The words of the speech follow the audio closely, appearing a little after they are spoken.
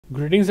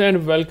Greetings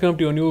and welcome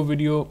to a new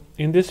video.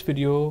 In this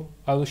video,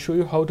 I will show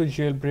you how to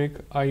jailbreak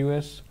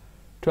iOS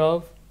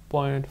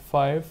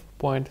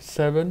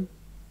 12.5.7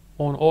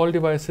 on all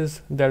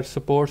devices that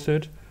supports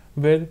it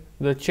with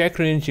the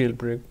Checkra1n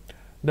Jailbreak.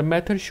 The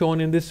method shown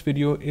in this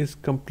video is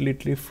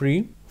completely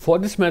free. For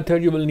this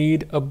method, you will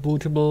need a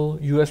bootable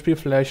USB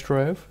flash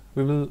drive.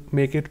 We will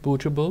make it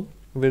bootable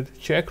with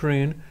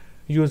Checkra1n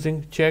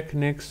using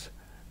Checkra1n.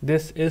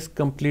 This is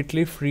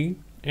completely free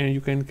and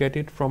you can get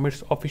it from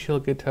its official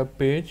GitHub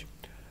page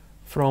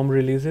from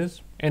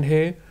releases, and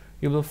here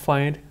you will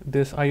find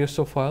this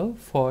ISO file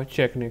for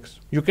Checkra1n.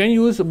 You can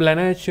use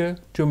burhanrana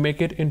to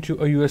make it into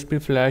a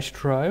USB flash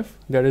drive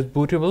that is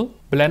bootable.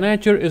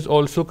 Burhanrana is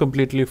also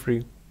completely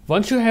free.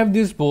 Once you have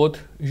these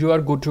both, you are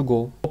good to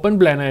go. Open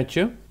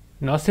burhanrana.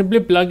 Now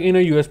simply plug in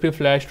a USB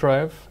flash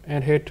drive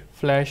and hit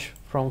flash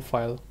from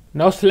file.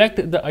 Now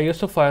select the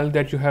ISO file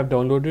that you have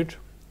downloaded,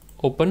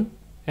 open,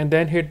 and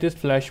then hit this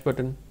flash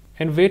button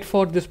and wait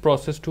for this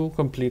process to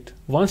complete.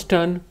 Once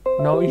done,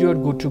 now you are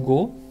good to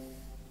go.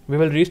 We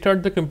will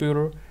restart the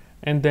computer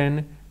and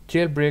then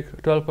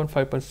jailbreak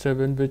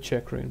 12.5.7 with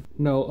Checkra1n.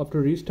 Now after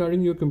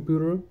restarting your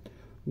computer,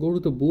 go to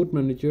the boot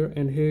manager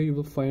and here you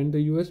will find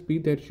the USB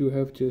that you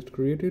have just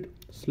created.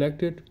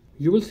 Select it.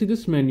 You will see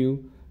this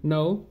menu.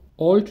 Now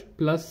Alt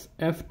plus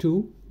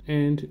F2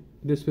 and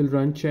this will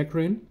run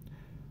Checkra1n.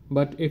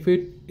 But if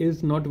it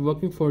is not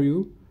working for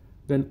you,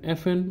 then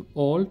Fn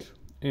Alt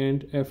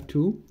and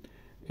F2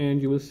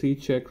 and you will see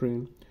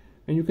Checkra1n.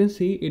 And you can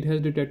see it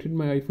has detected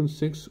my iPhone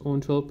 6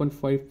 on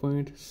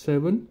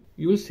 12.5.7.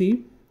 You will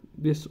see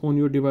this on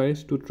your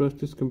device. To trust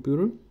this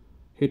computer,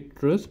 hit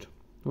trust.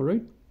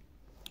 Alright.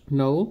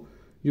 Now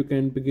you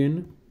can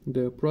begin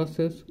the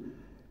process.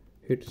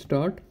 Hit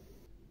start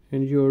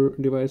and your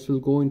device will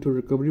go into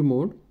recovery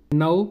mode.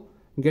 Now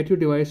get your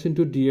device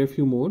into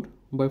DFU mode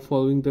by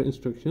following the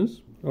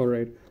instructions.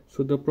 Alright,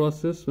 so the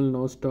process will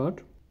now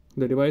start.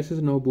 The device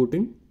is now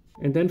booting.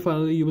 And then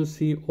finally you will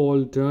see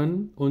all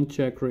done on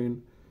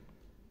Checkra1n.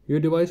 Your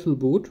device will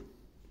boot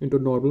into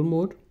normal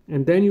mode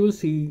and then you will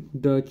see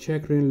the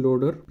Checkra1n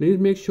loader. Please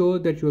make sure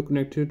that you are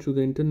connected to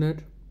the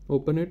internet.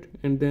 Open it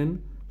and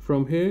then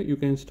from here you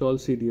can install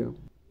Cydia.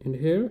 And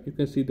here you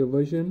can see the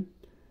version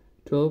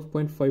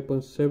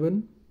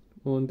 12.5.7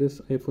 on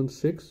this iPhone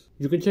 6.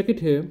 You can check it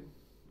here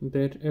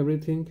that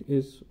everything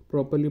is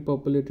properly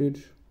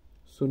populated,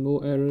 so no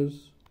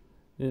errors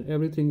and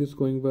everything is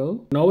going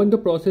well. Now when the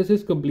process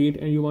is complete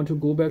and you want to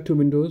go back to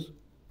Windows,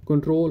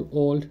 Control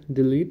Alt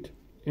Delete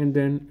and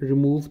then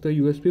remove the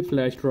USB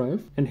flash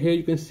drive, and here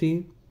you can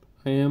see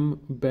I am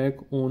back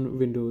on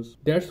Windows.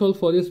 That's all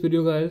for this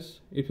video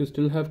guys. If you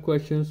still have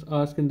questions,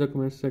 ask in the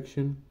comment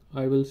section.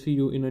 I will see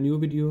you in a new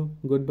video.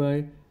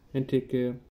 Goodbye and take care.